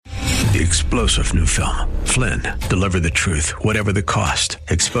The explosive new film, Flynn, deliver the truth, whatever the cost,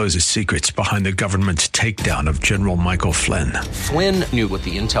 exposes secrets behind the government's takedown of General Michael Flynn. Flynn knew what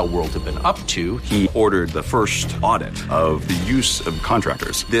the intel world had been up to. He ordered the first audit of the use of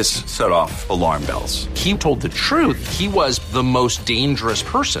contractors. This set off alarm bells. He told the truth. He was the most dangerous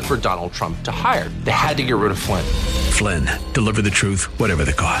person for Donald Trump to hire. They had to get rid of Flynn. Flynn, deliver the truth, whatever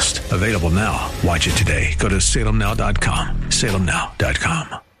the cost. Available now. Watch it today. Go to salemnow.com.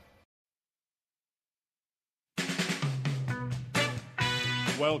 salemnow.com.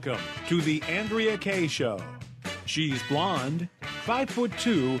 Welcome to the Andrea Kaye Show. She's blonde,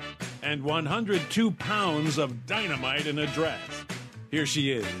 5'2", and 102 pounds of dynamite in a dress. Here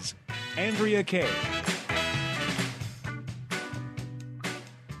she is, Andrea Kaye.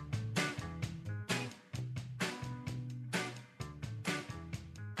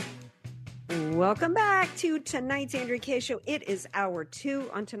 Welcome back to tonight's Andrea Kaye Show. It is hour 2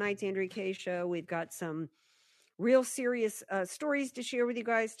 on tonight's Andrea Kaye Show. We've got some real serious stories to share with you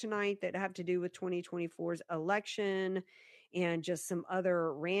guys tonight that have to do with 2024's election and just some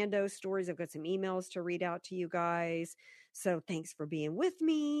other rando stories. I've got some emails to read out to you guys. So thanks for being with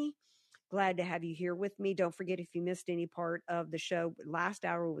me. Glad to have you here with me. Don't forget, if you missed any part of the show, last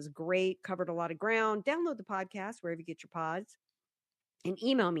hour was great, covered a lot of ground. Download the podcast wherever you get your pods and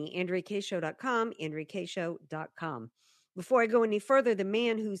email me, AndreaKShow.com, AndreaKShow.com. Before I go any further, the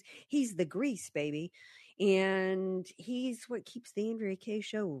man he's the grease, baby. And he's what keeps the Andrea Kaye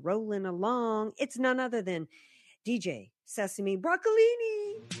Show rolling along. It's none other than DJ Sesame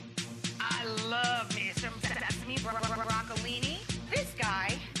Broccolini. I love me some Sesame Broccolini. This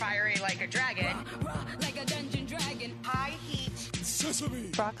guy, fiery like a dragon. Like a dungeon dragon. High heat. Sesame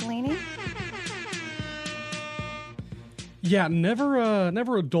Broccolini. Yeah, never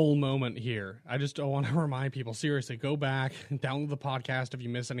a dull moment here. I just want to remind people, seriously, go back, download the podcast if you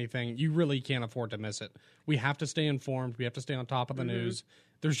miss anything. You really can't afford to miss it. We have to stay informed. We have to stay on top of the news.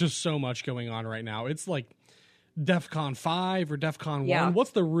 There's just so much going on right now. It's like DEFCON 5 or DEFCON 1.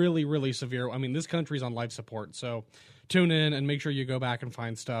 What's the really, really severe? I mean, this country's on life support. So tune in and make sure you go back and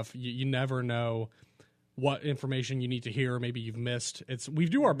find stuff. You never know what information you need to hear, maybe you've missed. We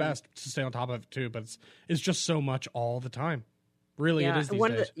do our best to stay on top of it too, but it's just so much all the time. Really, it is these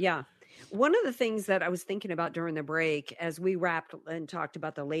days. One of the things that I was thinking about during the break, as we wrapped and talked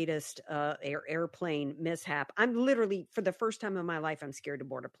about the latest airplane mishap, I'm literally, for the first time in my life, I'm scared to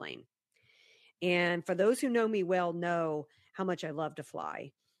board a plane. And for those who know me well, know how much I love to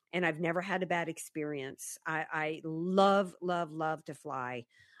fly. And I've never had a bad experience. I love, love, love to fly.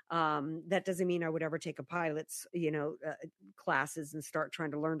 That doesn't mean I would ever take a pilot's, classes and start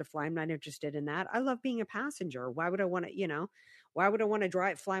trying to learn to fly. I'm not interested in that. I love being a passenger. Why would I want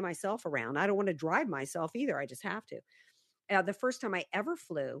to, fly myself around? I don't want to drive myself either. I just have to. The first time I ever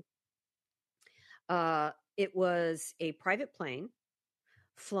flew, it was a private plane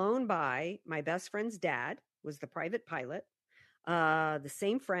flown by my best friend's dad, was the private pilot. The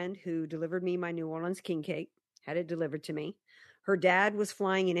same friend who delivered me my New Orleans king cake had it delivered to me. Her dad was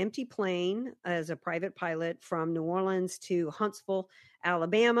flying an empty plane as a private pilot from New Orleans to Huntsville,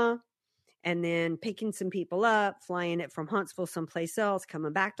 Alabama, and then picking some people up, flying it from Huntsville someplace else,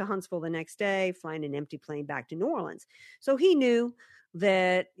 coming back to Huntsville the next day, flying an empty plane back to New Orleans. So he knew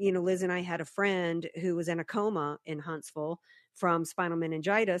that, Liz and I had a friend who was in a coma in Huntsville from spinal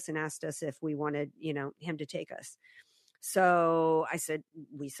meningitis and asked us if we wanted, him to take us. So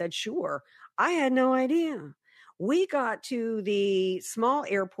we said, sure. I had no idea. We got to the small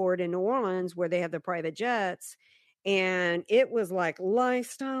airport in New Orleans where they have the private jets, and it was like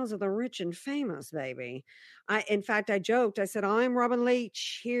lifestyles of the rich and famous, baby. In fact, I joked. I said, I'm Robin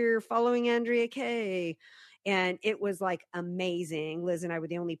Leach here following Andrea Kaye. And it was like amazing. Liz and I were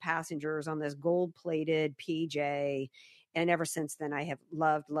the only passengers on this gold-plated PJ. And ever since then, I have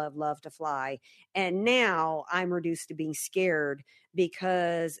loved, loved, loved to fly. And now I'm reduced to being scared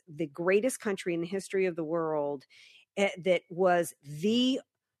because the greatest country in the history of the world, that was the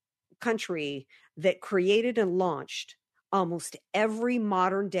country that created and launched almost every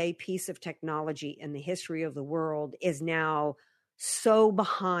modern day piece of technology in the history of the world, is now so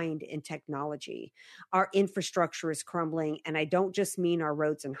behind in technology. Our infrastructure is crumbling. And I don't just mean our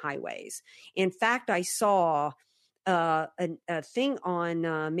roads and highways. In fact, I saw a thing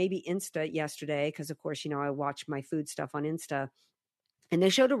on maybe Insta yesterday, because of course, I watch my food stuff on Insta, and they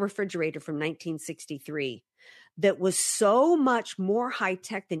showed a refrigerator from 1963 that was so much more high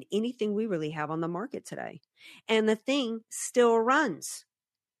tech than anything we really have on the market today. And the thing still runs.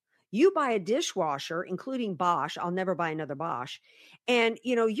 You buy a dishwasher, including Bosch. I'll never buy another Bosch. And,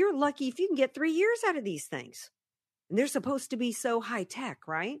 you're lucky if you can get 3 years out of these things. And they're supposed to be so high tech,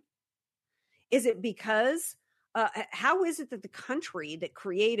 right? Is it because how is it that the country that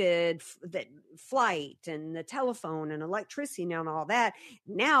created that flight and the telephone and electricity and all that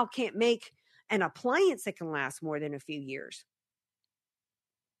now can't make an appliance that can last more than a few years?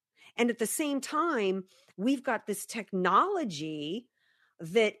 And at the same time, we've got this technology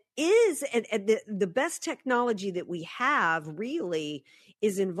that is, and the best technology that we have really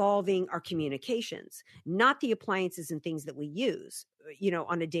is involving our communications, not the appliances and things that we use,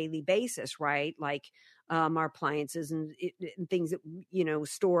 on a daily basis, right? Like our appliances and things that,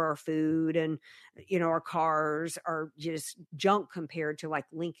 store our food, and, our cars are just junk compared to like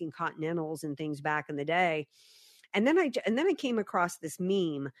Lincoln Continentals and things back in the day. And then I came across this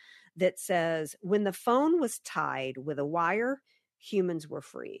meme that says, when the phone was tied with a wire, humans were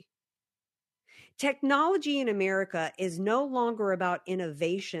free. Technology in America is no longer about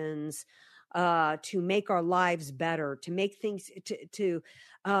innovations to make our lives better, to make things to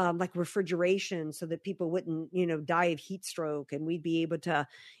like refrigeration so that people wouldn't, die of heat stroke, and we'd be able to,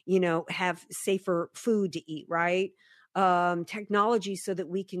 have safer food to eat, right? Technology so that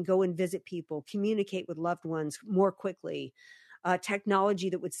we can go and visit people, communicate with loved ones more quickly, technology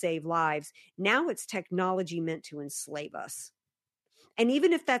that would save lives. Now it's technology meant to enslave us. And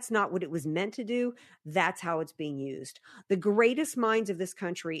even if that's not what it was meant to do, that's how it's being used. The greatest minds of this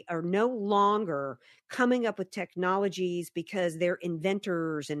country are no longer coming up with technologies because they're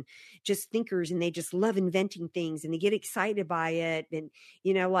inventors and just thinkers, and they just love inventing things and they get excited by it. And,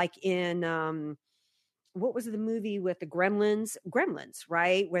 like in, what was the movie with the Gremlins,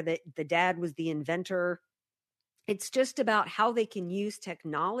 right? Where the dad was the inventor. It's just about how they can use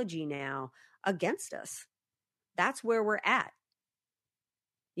technology now against us. That's where we're at.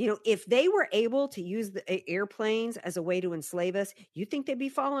 If they were able to use the airplanes as a way to enslave us, you think they'd be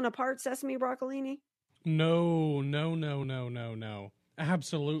falling apart, Sesame Broccolini? No.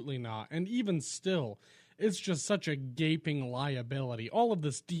 Absolutely not. And even still, it's just such a gaping liability. All of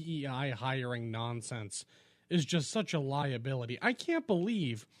this DEI hiring nonsense is just such a liability. I can't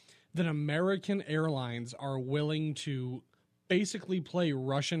believe that American Airlines are willing to basically play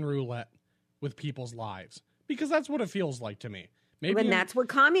Russian roulette with people's lives, because that's what it feels like to me. And that's what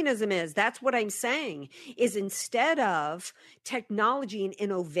communism is. That's what I'm saying, is instead of technology and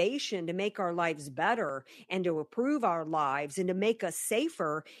innovation to make our lives better and to improve our lives and to make us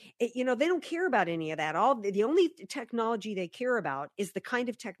safer, they don't care about any of that. The only technology they care about is the kind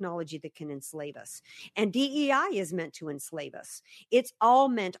of technology that can enslave us. And DEI is meant to enslave us. It's all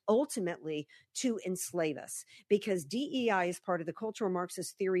meant ultimately to enslave us, because DEI is part of the cultural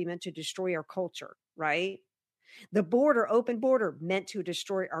Marxist theory meant to destroy our culture, right? The open border, meant to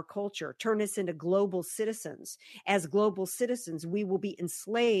destroy our culture, turn us into global citizens. As global citizens, we will be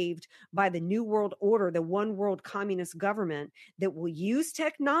enslaved by the New World Order, the one world communist government that will use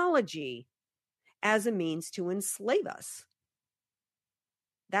technology as a means to enslave us.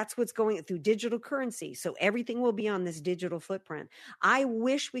 That's what's going through digital currency. So everything will be on this digital footprint. I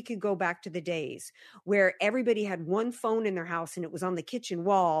wish we could go back to the days where everybody had one phone in their house and it was on the kitchen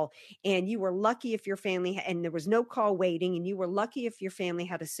wall, and you were lucky if your family, and there was no call waiting, and you were lucky if your family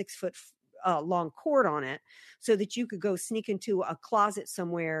had a 6-foot long cord on it so that you could go sneak into a closet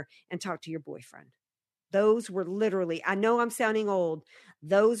somewhere and talk to your boyfriend. Those were literally, I know I'm sounding old,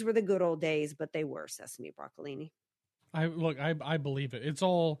 those were the good old days, but they were, Sesame Broccolini. I believe it. It's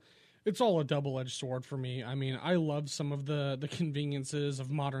all a double-edged sword for me. I mean, I love some of the conveniences of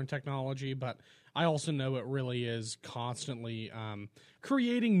modern technology, but I also know it really is constantly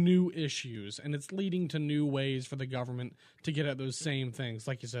creating new issues, and it's leading to new ways for the government to get at those same things.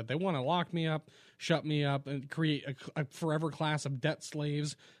 Like you said, they want to lock me up, shut me up, and create a forever class of debt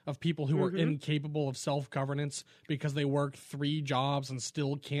slaves of people who are incapable of self-governance because they work 3 jobs and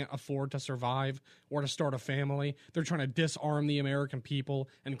still can't afford to survive or to start a family. They're trying to disarm the American people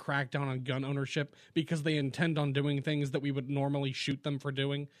and crack down on gun ownership because they intend on doing things that we would normally shoot them for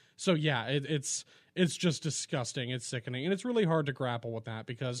doing. So yeah, it's just disgusting. It's sickening. And it's really hard to grapple with that,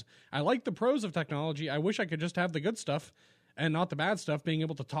 because I like the pros of technology. I wish I could just have the good stuff and not the bad stuff, being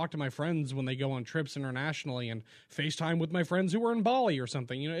able to talk to my friends when they go on trips internationally and FaceTime with my friends who are in Bali or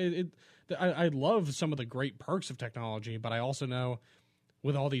something. I love some of the great perks of technology, but I also know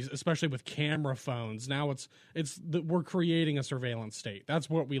with all these, especially with camera phones, now we're creating a surveillance state. That's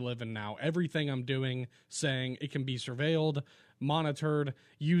what we live in now. Everything I'm doing, saying, it can be surveilled, monitored,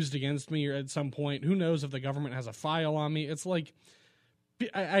 used against me at some point. Who knows if the government has a file on me? It's like,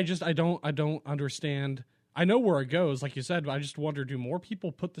 I don't understand. I know where it goes, like you said, but I just wonder, do more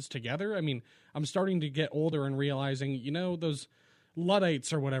people put this together? I mean, I'm starting to get older and realizing, those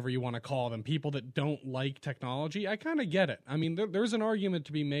Luddites or whatever you want to call them, people that don't like technology, I kind of get it. I mean, there's an argument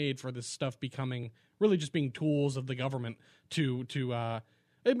to be made for this stuff becoming really just being tools of the government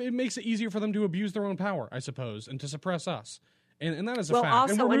it makes it easier for them to abuse their own power, I suppose, and to suppress us. And that is a fact.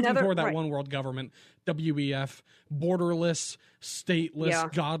 Also and we're moving toward that right. one world government, WEF, borderless,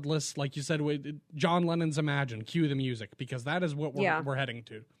 stateless, godless, like you said, John Lennon's Imagine, cue the music, because that is what we're heading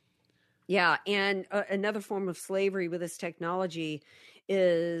to. Yeah, and another form of slavery with this technology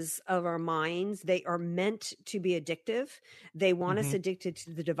is of our minds. They are meant to be addictive. They want us addicted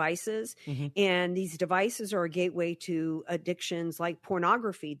to the devices. And these devices are a gateway to addictions like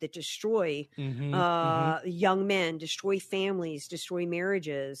pornography that destroy young men, destroy families, destroy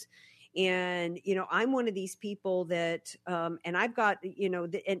marriages. And, I'm one of these people that, and I've got,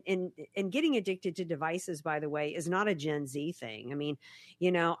 and getting addicted to devices, by the way, is not a Gen Z thing. I mean,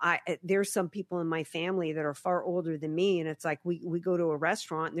 there's some people in my family that are far older than me. And it's like, we go to a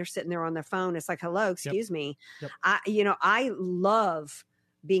restaurant and they're sitting there on their phone. It's like, hello, excuse me. Yep. I love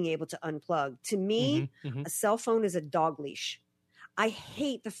being able to unplug. To me, a cell phone is a dog leash. I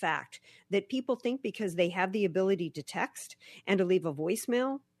hate the fact that people think because they have the ability to text and to leave a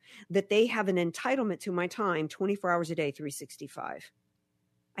voicemail, that they have an entitlement to my time 24 hours a day, 365.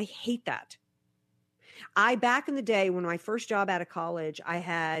 I hate that. Back in the day, when my first job out of college, I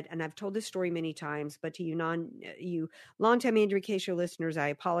had, and I've told this story many times, but to you longtime Andrea Kaye Show listeners, I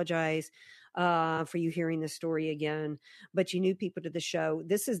apologize for you hearing this story again, but you new people to the show.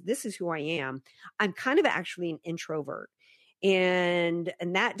 This is who I am. I'm kind of actually an introvert. And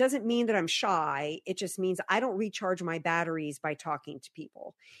that doesn't mean that I'm shy. It just means I don't recharge my batteries by talking to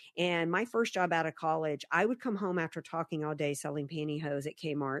people. And my first job out of college, I would come home after talking all day selling pantyhose at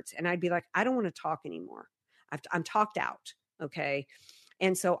Kmart's, and I'd be like, I don't want to talk anymore. I'm talked out. Okay.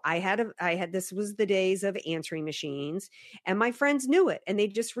 And so I had, this was the days of answering machines, and my friends knew it and they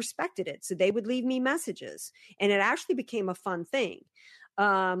just respected it. So they would leave me messages, and it actually became a fun thing.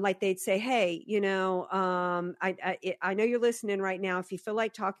 Like they'd say, hey, I know you're listening right now. If you feel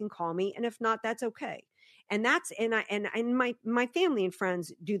like talking, call me. And if not, that's okay. And my family and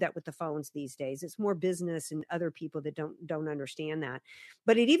friends do that with the phones these days. It's more business and other people that don't understand that.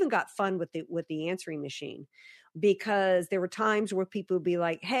 But it even got fun with the answering machine, because there were times where people would be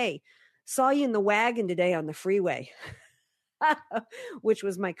like, hey, saw you in the wagon today on the freeway, which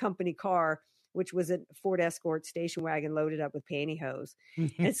was my company car, which was a Ford Escort station wagon loaded up with pantyhose.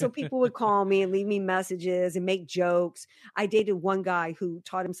 And so people would call me and leave me messages and make jokes. I dated one guy who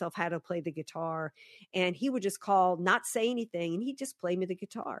taught himself how to play the guitar, and he would just call, not say anything, and he'd just play me the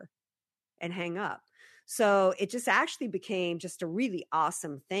guitar and hang up. So it just actually became just a really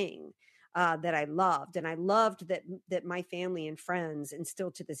awesome thing that I loved. And I loved that my family and friends, and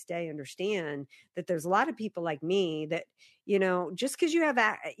still to this day, understand that there's a lot of people like me that, just because you have,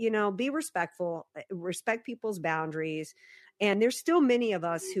 be respectful, respect people's boundaries. And there's still many of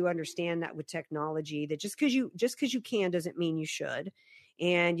us who understand that with technology, that just because you can doesn't mean you should.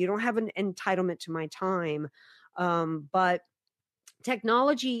 And you don't have an entitlement to my time. But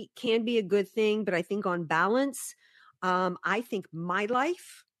technology can be a good thing. But I think on balance, I think my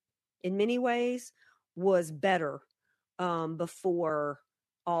life, in many ways, was better before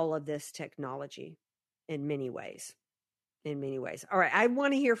all of this technology, in many ways. All right. I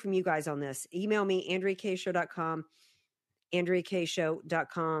want to hear from you guys on this. Email me, AndreaKayeShow.com,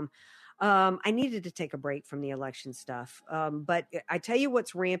 AndreaKayeShow.com. I needed to take a break from the election stuff. But I tell you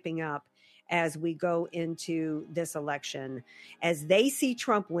what's ramping up as we go into this election, as they see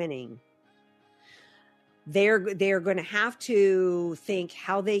Trump winning. They're going to have to think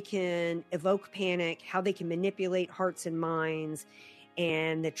how they can evoke panic, how they can manipulate hearts and minds,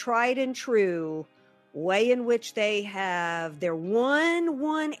 and the tried and true way in which they have their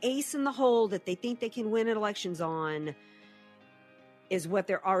one ace in the hole that they think they can win elections on is what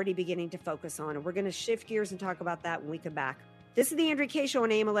they're already beginning to focus on. And we're going to shift gears and talk about that when we come back. This is the Andrea Kaye Show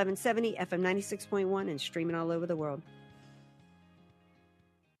on AM 1170, FM 96.1, and streaming all over the world.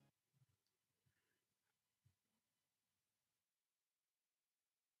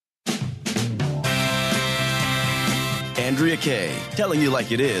 Andrea Kaye, telling you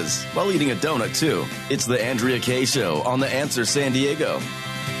like it is, while eating a donut, too. It's the Andrea Kaye Show on The Answer San Diego.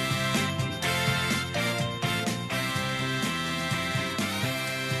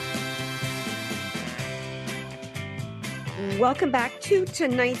 Welcome back to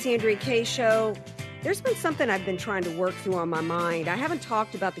tonight's Andrea Kaye Show. There's been something I've been trying to work through on my mind. I haven't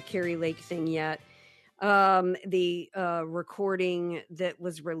talked about the Carrie Lake thing yet. The recording that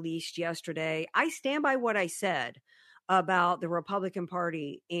was released yesterday. I stand by what I said about the Republican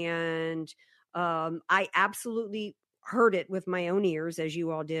Party. And I absolutely heard it with my own ears, as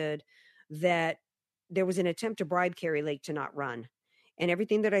you all did, that there was an attempt to bribe Kaye Lake to not run. And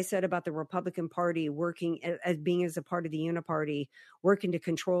everything that I said about the Republican Party working as being as a part of the Uniparty, working to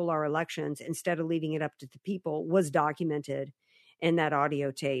control our elections instead of leaving it up to the people, was documented in that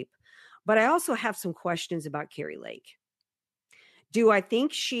audio tape. But I also have some questions about Kaye Lake. Do I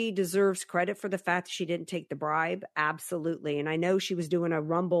think she deserves credit for the fact that she didn't take the bribe? Absolutely. And I know she was doing a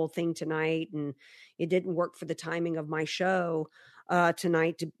Rumble thing tonight, and it didn't work for the timing of my show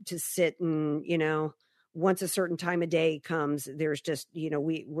tonight to sit and, once a certain time of day comes, there's just,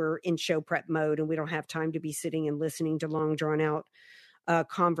 we're in show prep mode and we don't have time to be sitting and listening to long drawn out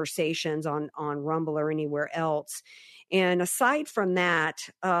conversations on Rumble or anywhere else. And aside from that,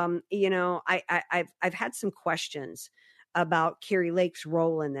 I've had some questions about Kaye Lake's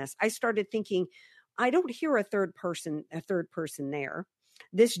role in this. I started thinking, I don't hear a third person there.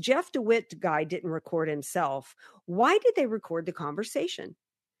 This Jeff DeWitt guy didn't record himself. Why did they record the conversation?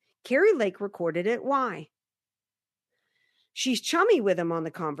 Kaye Lake recorded it. Why? She's chummy with him on the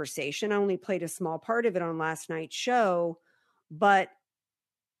conversation. I only played a small part of it on last night's show, but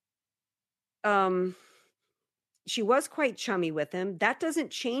she was quite chummy with him. That doesn't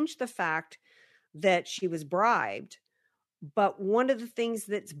change the fact that she was bribed. But one of the things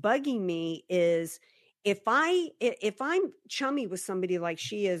that's bugging me is if I'm chummy with somebody like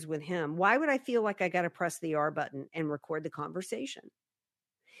she is with him, why would I feel like I got to press the R button and record the conversation?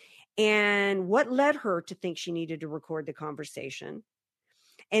 And what led her to think she needed to record the conversation?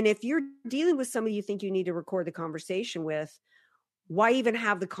 And if you're dealing with somebody you think you need to record the conversation with, why even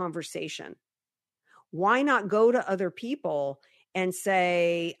have the conversation? Why not go to other people and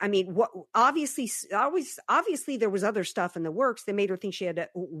say, obviously there was other stuff in the works that made her think she had to,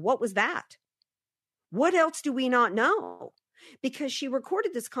 what was that? What else do we not know? Because she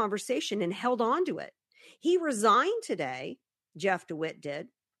recorded this conversation and held on to it. He resigned today, Jeff DeWitt did.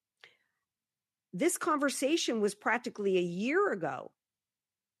 This conversation was practically a year ago.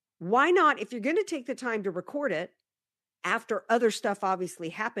 Why not, if you're going to take the time to record it, after other stuff obviously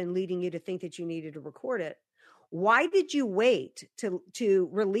happened leading you to think that you needed to record it, why did you wait to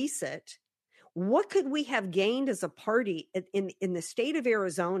release it? What could we have gained as a party in the state of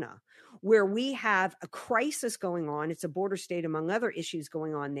Arizona, where we have a crisis going on? It's a border state, among other issues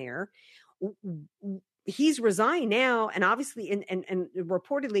going on there. He's resigned now, and obviously, and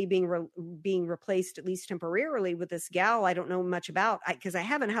reportedly being replaced, at least temporarily, with this gal I don't know much about, because I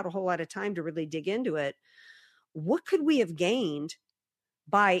haven't had a whole lot of time to really dig into it. What could we have gained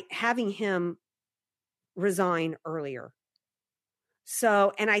by having him resign earlier?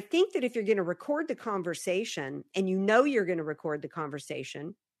 So, and I think that if you're going to record the conversation, and you're going to record the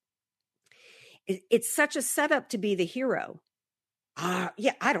conversation, it's such a setup to be the hero.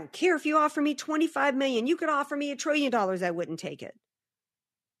 Yeah, I don't care if you offer me $25 million. You could offer me $1 trillion. I wouldn't take it.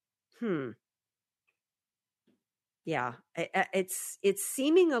 Yeah, it's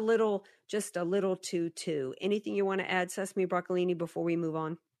seeming just a little too. Anything you want to add, Sesame Broccolini, before we move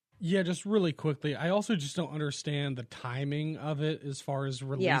on? Yeah, just really quickly. I also just don't understand the timing of it as far as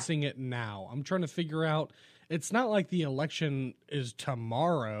releasing it now. I'm trying to figure out. It's not like the election is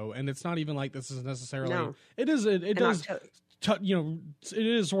tomorrow, and it's not even like this is necessarily. No. It is. It does. It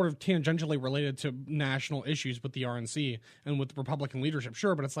is sort of tangentially related to national issues with the RNC and with the Republican leadership,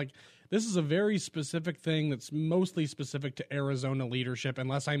 sure, but it's like this is a very specific thing that's mostly specific to Arizona leadership,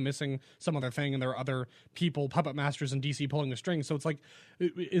 unless I'm missing some other thing and there are other people, puppet masters in D.C. pulling the strings. So it's like,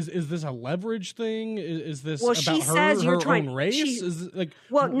 is this a leverage thing? Is this about her own race?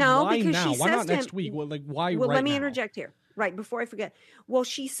 No, why because now? She why says not next week? Why well, right let me now? interject here, right, before I forget. Well,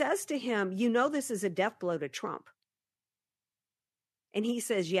 she says to him, this is a death blow to Trump. And he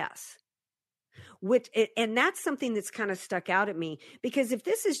says yes. And that's something that's kind of stuck out at me, because if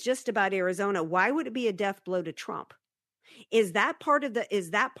this is just about Arizona, why would it be a death blow to Trump? Is that part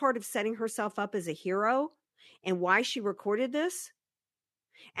of setting herself up as a hero and why she recorded this?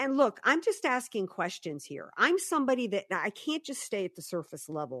 And look, I'm just asking questions here. I'm somebody that I can't just stay at the surface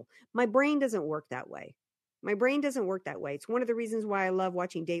level. My brain doesn't work that way. It's one of the reasons why I love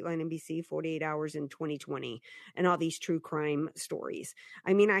watching Dateline NBC, 48 Hours in 2020, and all these true crime stories.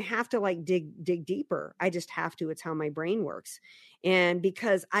 I mean, I have to dig deeper. I just have to. It's how my brain works. And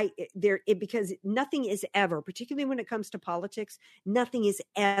because because nothing is ever, particularly when it comes to politics, nothing is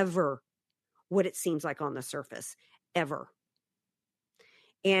ever what it seems like on the surface, ever.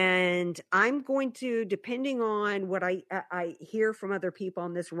 And I'm going to, depending on what I hear from other people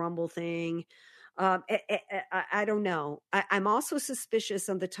on this Rumble thing, I don't know. I'm also suspicious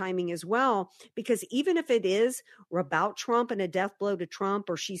of the timing as well, because even if it is about Trump and a death blow to Trump,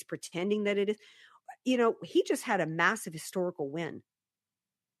 or she's pretending that it is, he just had a massive historical win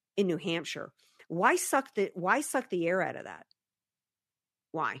in New Hampshire. Why suck the air out of that?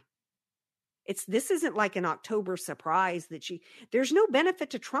 Why? This isn't like an October surprise that there's no benefit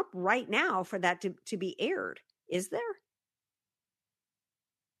to Trump right now for that to be aired, is there?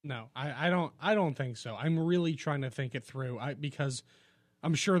 No, I don't think so. I'm really trying to think it through because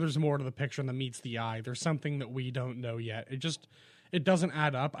I'm sure there's more to the picture than meets the eye. There's something that we don't know yet. It doesn't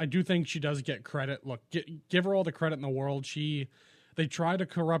add up. I do think she does get credit. Look, give her all the credit in the world. They tried to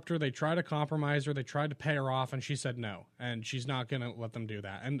corrupt her. They tried to compromise her. They tried to pay her off, and she said no. And she's not going to let them do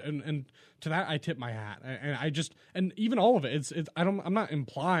that. And to that, I tip my hat. And even all of it, I'm not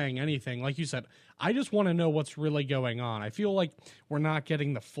implying anything. Like you said, I just want to know what's really going on. I feel like we're not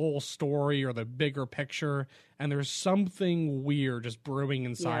getting the full story or the bigger picture, and there's something weird just brewing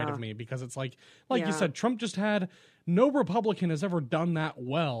inside of me, because it's like you said, Trump just had. No Republican has ever done that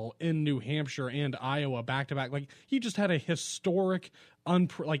well in New Hampshire and Iowa back-to-back. Like, he just had a historic,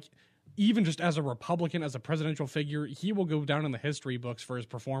 even just as a Republican, as a presidential figure, he will go down in the history books for his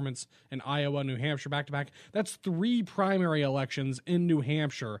performance in Iowa and New Hampshire back-to-back. That's 3 primary elections in New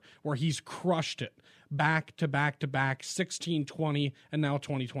Hampshire where he's crushed it back-to-back-to-back, 16, 20, and now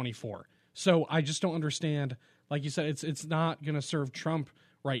 2024. So I just don't understand. Like you said, it's not going to serve Trump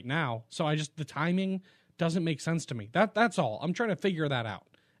right now. So the timing doesn't make sense to me. That's all. I'm trying to figure that out.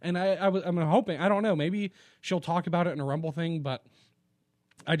 And I'm hoping, I don't know, maybe she'll talk about it in a Rumble thing, but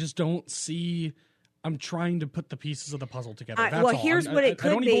I just don't see. I'm trying to put the pieces of the puzzle together. That's all. Here's what it could be.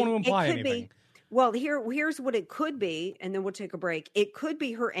 I don't even want to imply anything. Well, here's what it could be, and then we'll take a break. It could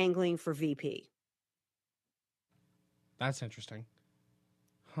be her angling for VP. That's interesting.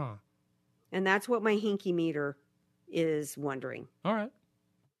 Huh. And that's what my hinky meter is wondering. All right.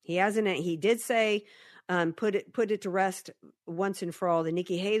 He did say, put it to rest once and for all, that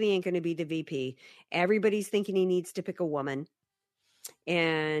Nikki Haley ain't going to be the VP. Everybody's thinking he needs to pick a woman.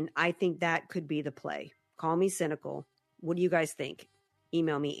 And I think that could be the play. Call me cynical. What do you guys think?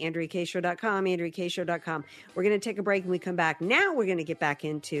 Email me, AndreaKShow.com, AndreaKShow.com. We're going to take a break and we come back. Now we're going to get back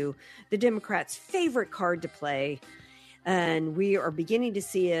into the Democrats' favorite card to play. And we are beginning to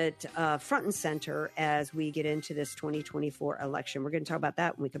see it front and center as we get into this 2024 election. We're going to talk about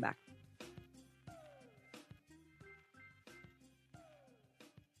that when we come back.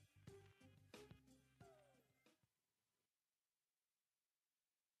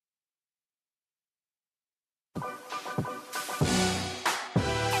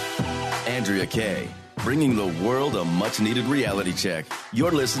 Andrea Kaye, bringing the world a much-needed reality check.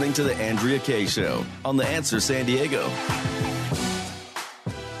 You're listening to The Andrea Kaye Show on The Answer San Diego.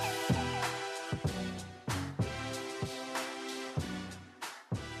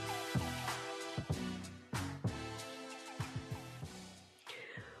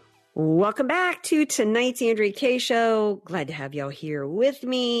 Welcome back to tonight's Andrea Kaye Show. Glad to have y'all here with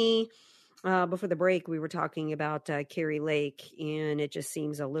me. Before the break, we were talking about Kari Lake, and it just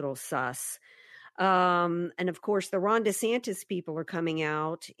seems a little sus. And of course, the Ron DeSantis people are coming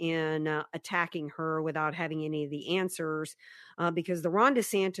out and attacking her without having any of the answers, because the Ron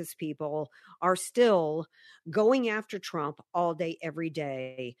DeSantis people are still going after Trump all day, every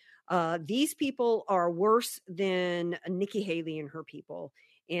day. These people are worse than Nikki Haley and her people.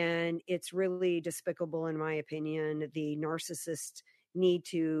 And it's really despicable, in my opinion. The narcissists need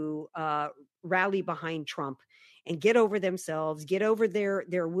to rally behind Trump and get over themselves, get over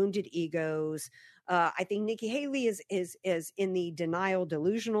their wounded egos. I think Nikki Haley is in the denial,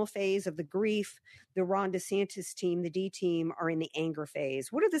 delusional phase of the grief. The Ron DeSantis team, the D team, are in the anger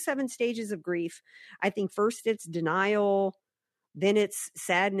phase. What are the 7 stages of grief? I think first it's denial, then it's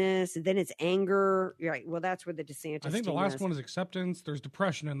sadness, then it's anger. Right. Well, that's where the DeSantis. I think the last one is acceptance. There's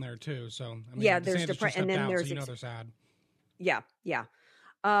depression in there too. So there's depression, and then there's they're sad. Yeah.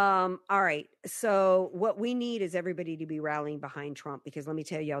 All right. So what we need is everybody to be rallying behind Trump, because let me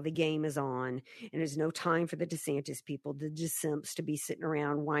tell y'all, the game is on, and there's no time for the DeSantis people, the DeSimps, to be sitting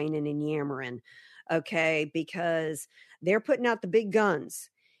around whining and yammering. Okay. Because they're putting out the big guns.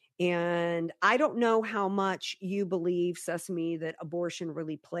 And I don't know how much you believe, Sesame, that abortion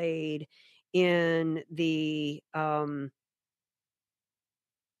really played in the,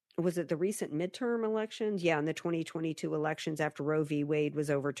 was it the recent midterm elections? Yeah, in the 2022 elections after Roe v. Wade was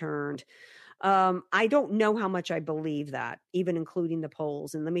overturned. I don't know how much I believe that, even including the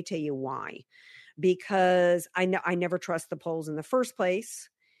polls. And let me tell you why. Because I never trust the polls in the first place.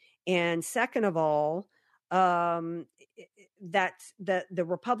 And second of all, that the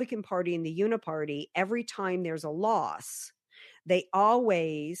Republican Party and the Uniparty, every time there's a loss, they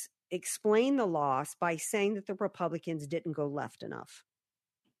always explain the loss by saying that the Republicans didn't go left enough.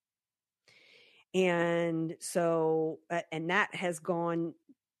 And so, and that has gone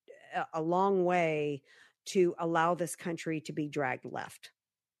a long way to allow this country to be dragged left.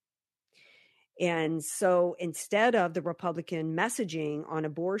 And so instead of the Republican messaging on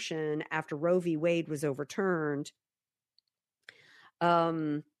abortion after Roe v. Wade was overturned,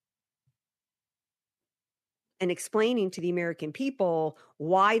 and explaining to the American people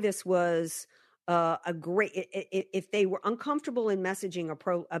why this was a great, if they were uncomfortable in messaging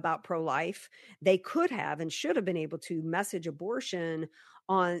about pro-life, they could have and should have been able to message abortion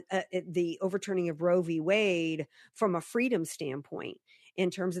on the overturning of Roe v. Wade from a freedom standpoint, in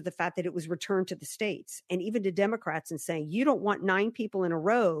terms of the fact that it was returned to the states, and even to Democrats, and saying, you don't want 9 people in a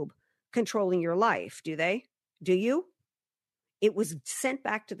robe controlling your life, do they? Do you? It was sent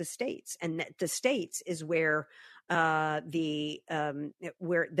back to the states, and the states is where the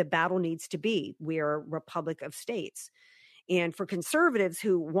battle needs to be. We are a republic of states. And for conservatives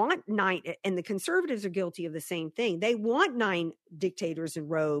who want 9, and the conservatives are guilty of the same thing, they want 9 dictators in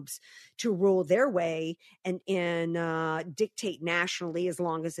robes to rule their way and dictate nationally, as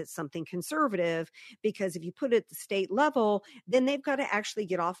long as it's something conservative. Because if you put it at the state level, then they've got to actually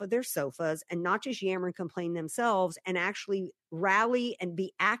get off of their sofas and not just yammer and complain themselves, and actually rally and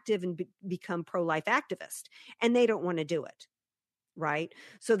be active and become pro-life activists. And they don't want to do it, right?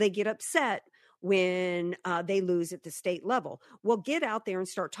 So they get upset when they lose at the state level. Well, get out there and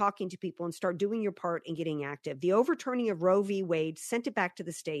start talking to people and start doing your part and getting active. The overturning of Roe v. Wade sent it back to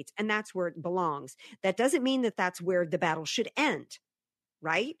the states, and that's where it belongs. That doesn't mean that that's where the battle should end,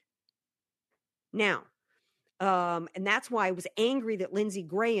 right? Now, and that's why I was angry that Lindsey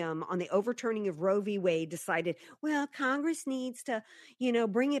Graham, on the overturning of Roe v. Wade, decided, well, Congress needs to,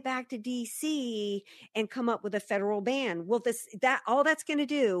 bring it back to D.C. and come up with a federal ban. Well, all that's going to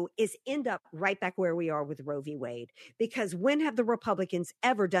do is end up right back where we are with Roe v. Wade. Because when have the Republicans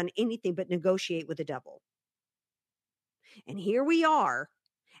ever done anything but negotiate with the devil? And here we are,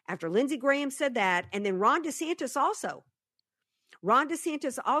 after Lindsey Graham said that, and then Ron DeSantis also. Ron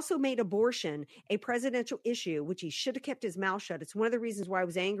DeSantis also made abortion a presidential issue, which he should have kept his mouth shut. It's one of the reasons why I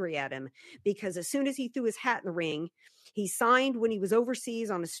was angry at him, because as soon as he threw his hat in the ring, he signed when he was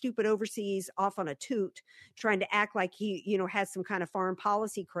overseas on a stupid overseas off on a toot, trying to act like he, has some kind of foreign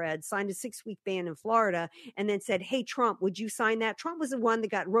policy cred, signed a 6-week ban in Florida, and then said, hey, Trump, would you sign that? Trump was the one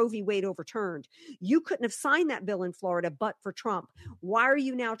that got Roe v. Wade overturned. You couldn't have signed that bill in Florida but for Trump. Why are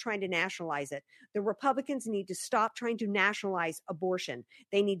you now trying to nationalize it? The Republicans need to stop trying to nationalize abortion.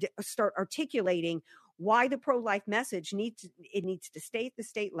 They need to start articulating why the pro-life message needs to stay at the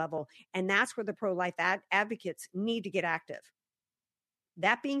state level, and that's where the pro-life advocates need to get active.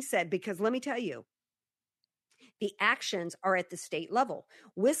 That being said, because let me tell you, the actions are at the state level.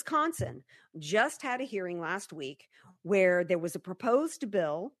 Wisconsin just had a hearing last week where there was a proposed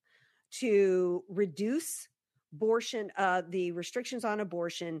bill to reduce abortion, the restrictions on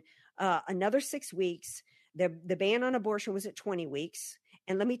abortion, another 6 weeks. The ban on abortion was at 20 weeks.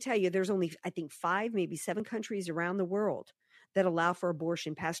 And let me tell you, there's only, I think, 5, maybe 7 countries around the world that allow for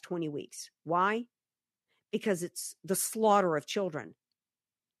abortion past 20 weeks. Why? Because it's the slaughter of children.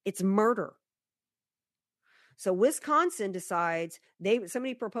 It's murder. So Wisconsin decides,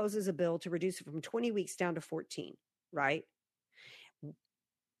 somebody proposes a bill to reduce it from 20 weeks down to 14, right?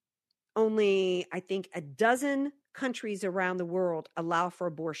 Only, I think, a dozen countries around the world allow for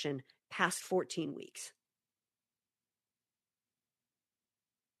abortion past 14 weeks.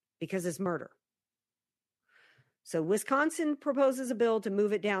 Because it's murder. So Wisconsin proposes a bill to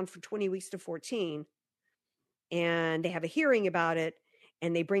move it down from 20 weeks to 14. And they have a hearing about it.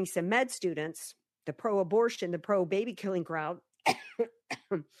 And they bring some med students, the pro-abortion, the pro-baby killing crowd,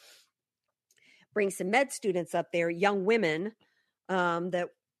 bring some med students up there, young women that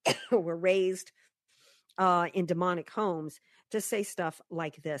were raised in demonic homes, to say stuff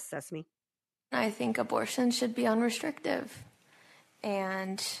like this. Sesame. I think abortion should be unrestricted.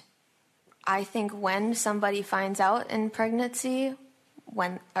 And I think when somebody finds out in pregnancy,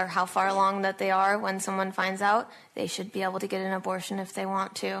 or how far along that they are when someone finds out, they should be able to get an abortion if they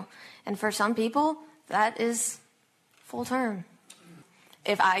want to. And for some people, that is full term.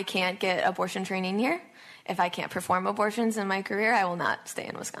 If I can't get abortion training here, if I can't perform abortions in my career, I will not stay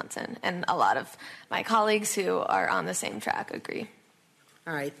in Wisconsin. And a lot of my colleagues who are on the same track agree.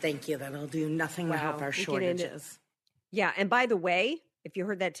 All right, thank you. That'll do nothing to help our shortages. Yeah, and by the way, if you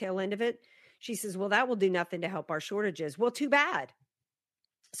heard that tail end of it, she says, well, that will do nothing to help our shortages. Well, too bad.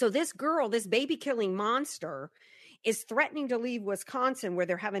 So this girl, this baby-killing monster, is threatening to leave Wisconsin, where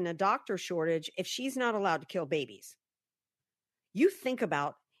they're having a doctor shortage, if she's not allowed to kill babies. You think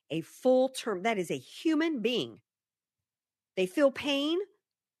about a full term. That is a human being. They feel pain,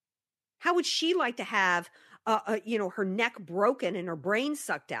 How would she like to have, her neck broken and her brain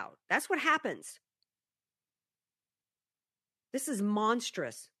sucked out? That's what happens. This is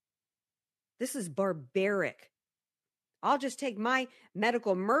monstrous. This is barbaric. I'll just take my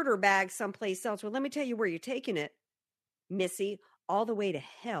medical murder bag someplace else. Well, let me tell you where you're taking it, Missy, all the way to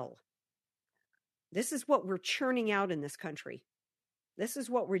hell. This is what we're churning out in this country. This is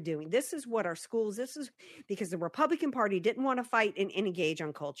what we're doing. This is what our schools, this is because the Republican Party didn't want to fight and engage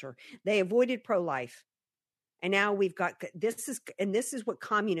on culture. They avoided pro-life. And now we've got, this is what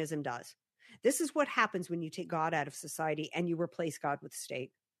communism does. This is what happens when you take God out of society and you replace God with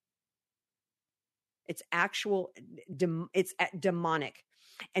state. It's it's demonic.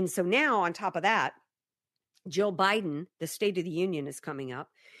 And so now on top of that, Jill Biden, the State of the Union is coming up.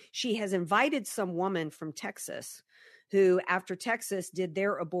 She has invited some woman from Texas who, after Texas did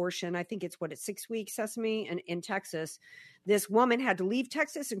their abortion, I think it's 6 weeks, Sesame, in Texas, this woman had to leave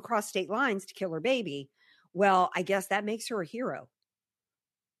Texas and cross state lines to kill her baby. Well, I guess that makes her a hero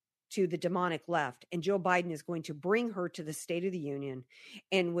to the demonic left. And Joe Biden is going to bring her to the State of the Union,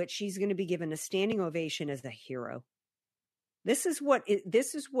 in which she's going to be given a standing ovation as a hero. This is what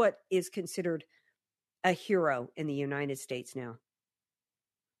is considered a hero in the United States now.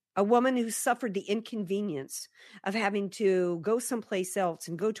 A woman who suffered the inconvenience of having to go someplace else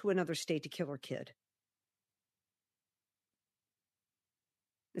and go to another state to kill her kid.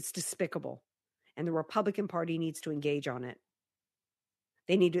 It's despicable. And the Republican Party needs to engage on it.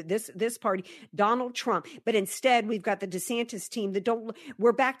 They need to, this party, Donald Trump. But instead, we've got the DeSantis team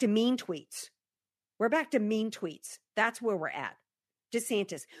we're back to mean tweets. We're back to mean tweets. That's where we're at.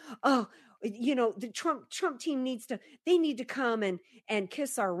 DeSantis. Oh, the Trump team need to come and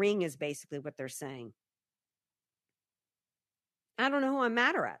kiss our ring is basically what they're saying. I don't know who I'm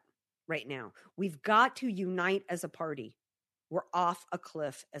madder at right now. We've got to unite as a party. We're off a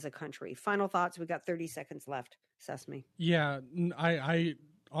cliff as a country. Final thoughts. We got 30 seconds left. Sesame. Yeah, I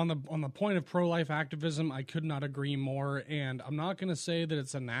on the point of pro-life activism, I could not agree more. And I'm not going to say that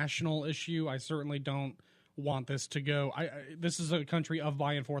it's a national issue. I certainly don't want this to go. This is a country of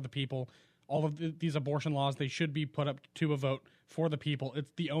by and for the people. All of these abortion laws, they should be put up to a vote for the people.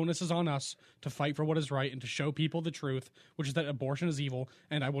 The onus is on us to fight for what is right and to show people the truth, which is that abortion is evil.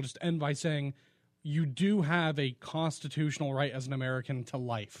 And I will just end by saying, you do have a constitutional right as an American to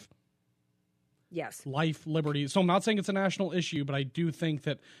life. Yes. Life, liberty. So I'm not saying it's a national issue, but I do think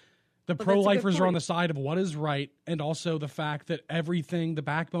that the pro-lifers are on the side of what is right, and also the fact that everything, the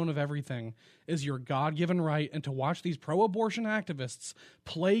backbone of everything, is your God-given right, and to watch these pro-abortion activists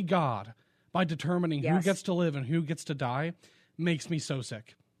play God by determining who gets to live and who gets to die makes me so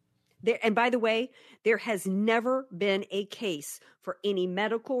sick. And by the way, there has never been a case for any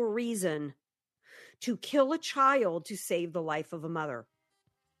medical reason to kill a child to save the life of a mother.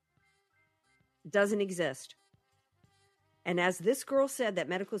 It doesn't exist. And as this girl said, that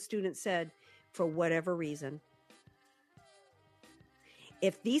medical student said, for whatever reason,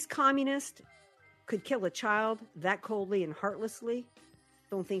 if these communists could kill a child that coldly and heartlessly,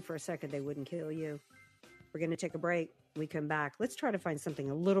 don't think for a second they wouldn't kill you. We're going to take a break. We come back. Let's try to find something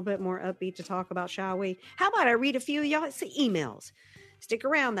a little bit more upbeat to talk about, shall we? How about I read a few of y'all's emails? Stick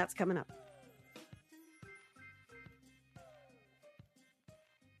around. That's coming up.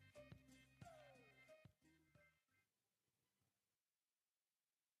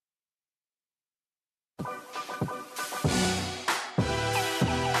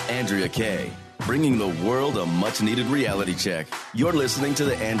 Andrea Kaye, bringing the world a much-needed reality check. You're listening to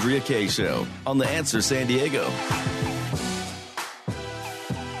The Andrea Kaye Show on The Answer San Diego.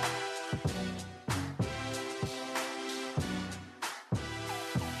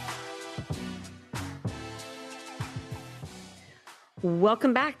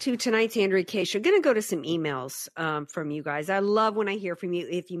 Welcome back to tonight's Andrea Kaye Show. Going to go to some emails from you guys. I love when I hear from you.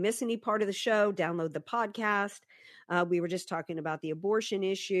 If you miss any part of the show, download the podcast. We were just talking about the abortion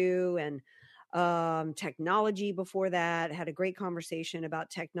issue and technology before that. Had a great conversation about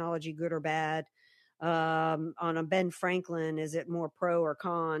technology, good or bad. On a Ben Franklin, is it more pro or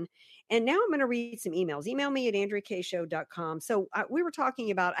con? And now I'm going to read some emails. Email me at andreakayshow.com. So we were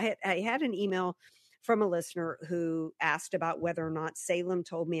talking about, I had an email from a listener who asked about whether or not Salem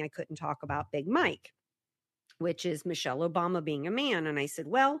told me I couldn't talk about Big Mike, which is Michelle Obama being a man. And I said,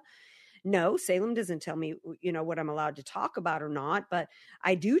 well, no, Salem doesn't tell me, what I'm allowed to talk about or not, but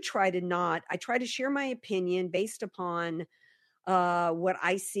I do try to share my opinion based upon what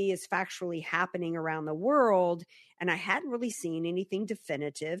I see is factually happening around the world. And I hadn't really seen anything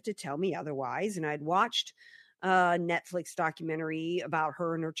definitive to tell me otherwise. And I'd watched Netflix documentary about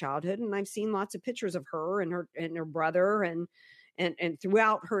her and her childhood, and I've seen lots of pictures of her and her brother and and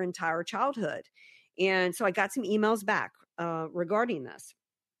throughout her entire childhood. And so I got some emails back regarding this.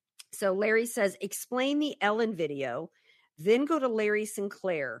 So Larry says, explain the Ellen video, then go to Larry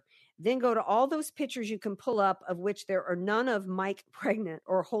Sinclair, then go to all those pictures you can pull up of which there are none of Mike pregnant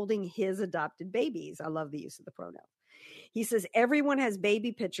or holding his adopted babies. I love the use of the pronoun. He says, everyone has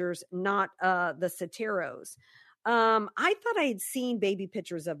baby pictures, not the Soteros. I thought I had seen baby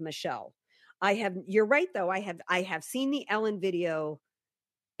pictures of Michelle. You're right though. I have seen the Ellen video,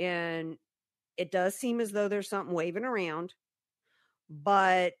 and it does seem as though there's something waving around,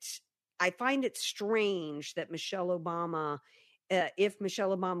 but I find it strange that Michelle Obama, if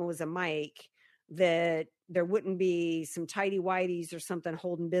Michelle Obama was a Mike, that there wouldn't be some tighty whities or something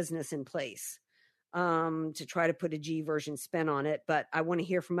holding business in place to try to put a G version spin on it. But I want to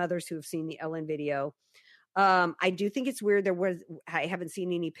hear from others who have seen the Ellen video. I do think it's weird. I haven't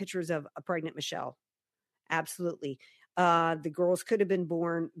seen any pictures of a pregnant Michelle. Absolutely. The girls could have been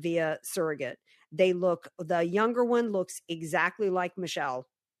born via surrogate. The younger one looks exactly like Michelle,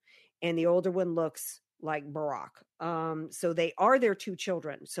 and the older one looks like Barack. So they are their two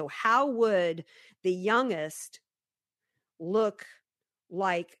children. So how would the youngest look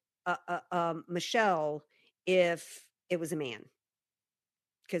like Michelle if it was a man?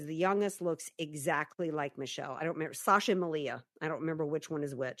 Because the youngest looks exactly like Michelle. I don't remember. Sasha and Malia. I don't remember which one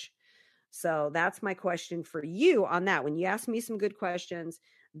is which. So that's my question for you on that. When you ask me some good questions,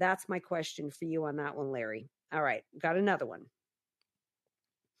 that's my question for you on that one, Larry. All right. Got another one.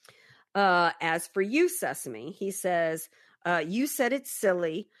 As for you, Sesame, he says, you said it's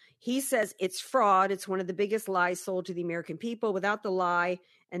silly. He says it's fraud. It's one of the biggest lies sold to the American people. Without the lie,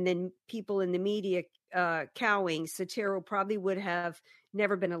 and then people in the media cowing, Sotero probably would have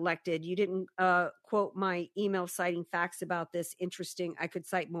never been elected. You didn't quote my email citing facts about this. Interesting. I could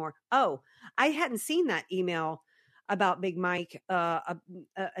cite more. Oh, I hadn't seen that email about Big Mike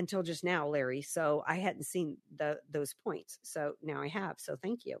until just now, Larry. So I hadn't seen those points. So now I have. So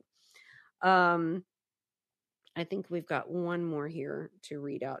thank you. I think we've got one more here to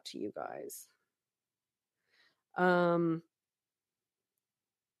read out to you guys.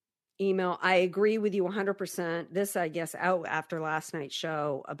 Email. I agree with you 100%. This, I guess, out after last night's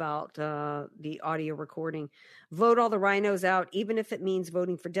show about the audio recording. Vote all the rhinos out, even if it means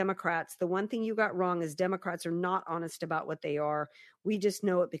voting for Democrats. The one thing you got wrong is Democrats are not honest about what they are. We just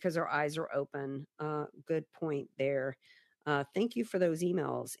know it because our eyes are open. Good point there. Thank you for those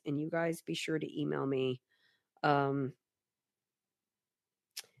emails. And you guys be sure to email me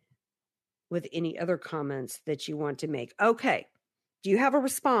with any other comments that you want to make. Okay. Do you have a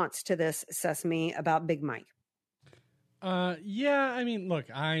response to this, Sesame, about Big Mike? Yeah, I mean, look,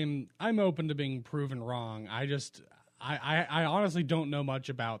 I'm open to being proven wrong. I honestly don't know much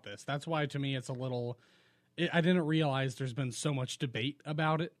about this. That's why, to me, it's a little. I didn't realize there's been so much debate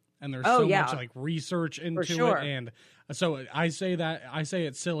about it, and there's much like research into it, and so I say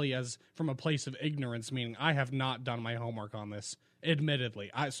it's silly as from a place of ignorance, meaning I have not done my homework on this.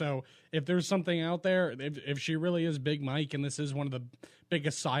 Admittedly, so if there's something out there, if she really is Big Mike and this is one of the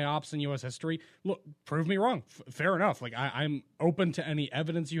biggest psyops in U.S. history, look, prove me wrong. Fair enough. Like I'm open to any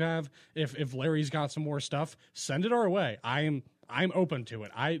evidence you have. If Larry's got some more stuff, send it our way. I'm open to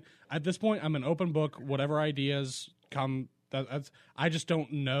it. At this point, I'm an open book. Whatever ideas come, I just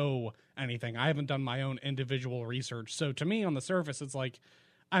don't know anything. I haven't done my own individual research. So to me, on the surface, it's like.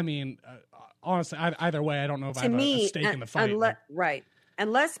 I mean, honestly, either way, I don't know if I have a stake in the fight. Right.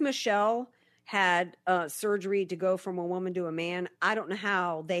 Unless Michelle had surgery to go from a woman to a man, I don't know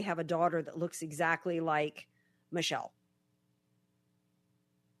how they have a daughter that looks exactly like Michelle.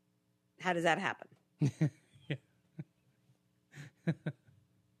 How does that happen?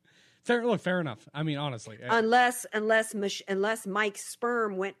 Fair enough. I mean, honestly, unless Mike's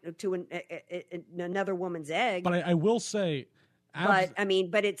sperm went to another woman's egg. But I will say. But I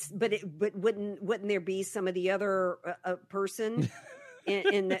mean, but wouldn't there be some of the other person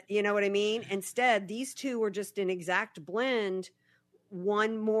in the, you know what I mean? Instead, these two are just an exact blend.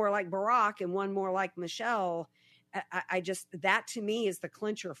 One more like Barack and one more like Michelle. I just that to me is the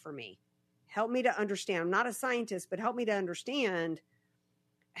clincher for me. Help me to understand. I'm not a scientist, but help me to understand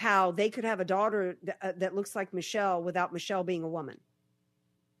how they could have a daughter that looks like Michelle without Michelle being a woman.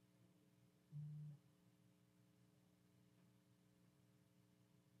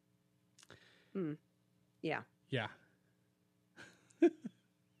 Yeah. Yeah.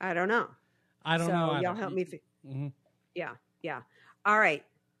 I don't know. I don't know. Y'all help me. Mm-hmm. Yeah. All right.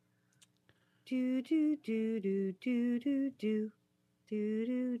 Do do do do do do do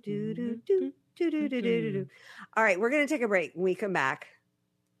do do do do do do do do do. All right, we're gonna take a break. When we come back,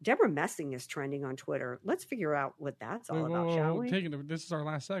 Deborah Messing is trending on Twitter. Let's figure out what that's all about, shall we? This is our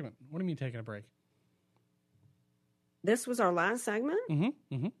last segment. What do you mean taking a break? This was our last segment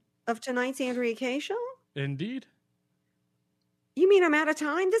of tonight's Andrea Kaye show? Indeed. You mean I'm out of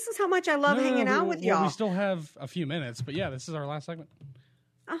time? This is how much I love hanging out with y'all. We still have a few minutes, but yeah, this is our last segment.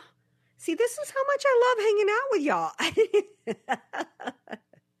 See, this is how much I love hanging out with y'all.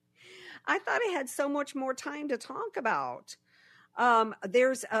 I thought I had so much more time to talk about.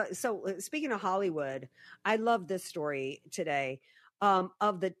 So speaking of Hollywood, I love this story today.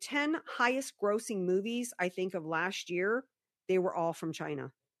 Of the 10 highest grossing movies, I think, of last year, they were all from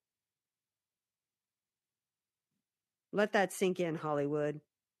China. Let that sink in, Hollywood.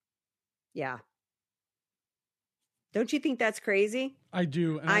 Yeah. Don't you think that's crazy? I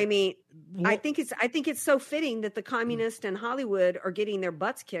do. I think it's so fitting that the communists in Hollywood are getting their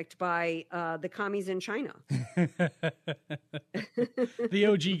butts kicked by the commies in China. The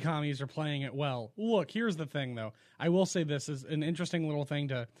OG commies are playing it well. Look, here's the thing, though. I will say this is an interesting little thing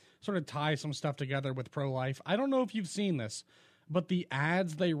to sort of tie some stuff together with pro-life. I don't know if you've seen this, but the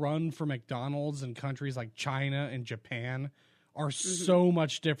ads they run for McDonald's in countries like China and Japan are so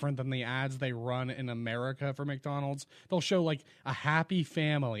much different than the ads they run in America for McDonald's. They'll show like a happy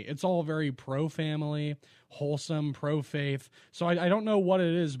family. It's all very pro-family, wholesome, pro-faith. So I don't know what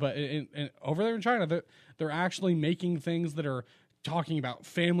it is, but over there in China, they're actually making things that are talking about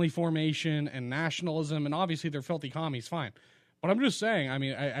family formation and nationalism, and obviously they're filthy commies, fine. But I'm just saying, I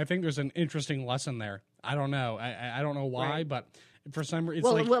mean, I think there's an interesting lesson there. I don't know. I don't know why, right. But for some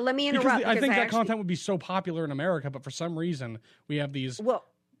reason, well, let me interrupt. I think that content would be so popular in America, but for some reason, we have these. Well,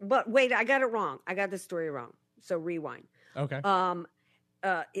 but wait, I got it wrong. I got the story wrong. So rewind. Okay.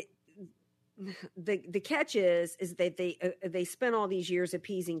 The catch is that they spent all these years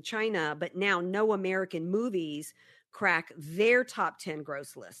appeasing China, but now no American movies crack their top 10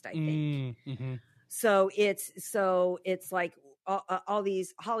 gross list, I think. Mm-hmm. So it's like all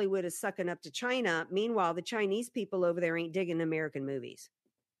these Hollywood is sucking up to China. Meanwhile, the Chinese people over there ain't digging American movies.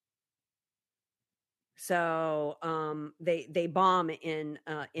 So they bomb in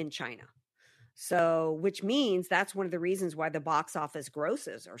China. So which means that's one of the reasons why the box office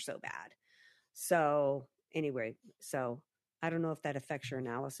grosses are so bad. So anyway, so I don't know if that affects your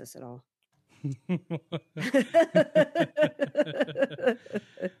analysis at all.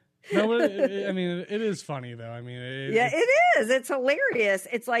 No, but it is funny though. I mean, it is. It's hilarious.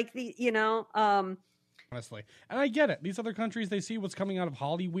 It's like honestly, and I get it. These other countries, they see what's coming out of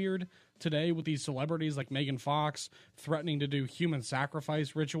Hollywood today with these celebrities like Megan Fox threatening to do human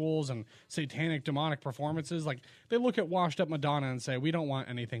sacrifice rituals and satanic demonic performances. Like they look at washed up Madonna and say, we don't want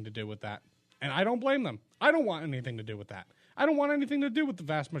anything to do with that. And I don't blame them. I don't want anything to do with that. I don't want anything to do with the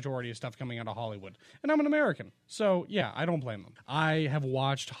vast majority of stuff coming out of Hollywood. And I'm an American. So, yeah, I don't blame them. I have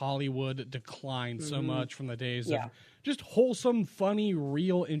watched Hollywood decline so much from the days of just wholesome, funny,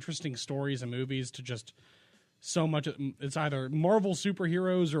 real, interesting stories and movies to just so much. It's either Marvel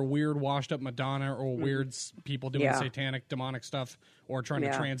superheroes or weird washed up Madonna or weird people doing satanic, demonic stuff or trying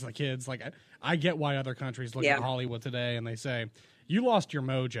to trans the kids. Like, I get why other countries look at Hollywood today and they say, you lost your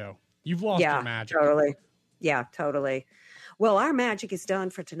mojo. You've lost your magic. Totally. Yeah, totally. Well, our magic is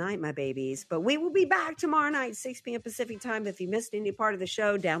done for tonight, my babies. But we will be back tomorrow night, 6 p.m. Pacific time. If you missed any part of the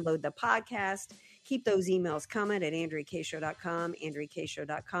show, download the podcast. Keep those emails coming at AndreaKayeShow.com,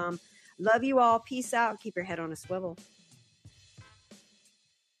 AndreaKayeShow.com. Love you all. Peace out. Keep your head on a swivel.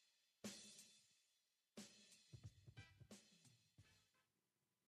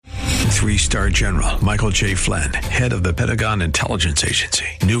 3-star General Michael J. Flynn, head of the Pentagon Intelligence Agency,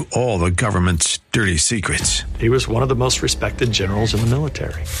 knew all the government's dirty secrets. He was one of the most respected generals in the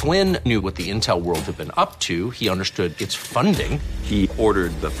military. Flynn knew what the intel world had been up to. He understood its funding. He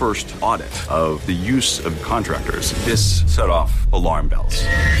ordered the first audit of the use of contractors. This set off alarm bells.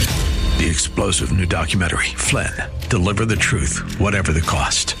 The explosive new documentary, Flynn, Deliver the Truth, Whatever the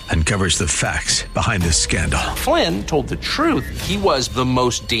Cost, uncovers the facts behind this scandal. Flynn told the truth. He was the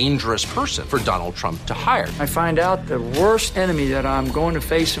most dangerous person for Donald Trump to hire. I find out the worst enemy that I'm going to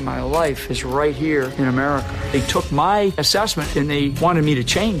face in my life is right here in America. They took my assessment and they wanted me to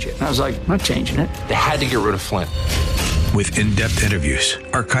change it. And I was like, I'm not changing it. They had to get rid of Flynn. With in-depth interviews,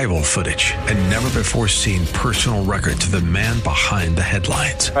 archival footage, and never-before-seen personal records of the man behind the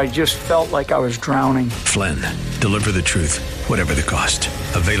headlines. I just felt like I was drowning. Flynn, Deliver the Truth, Whatever the Cost.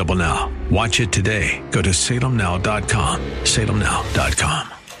 Available now. Watch it today. Go to salemnow.com.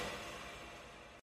 salemnow.com.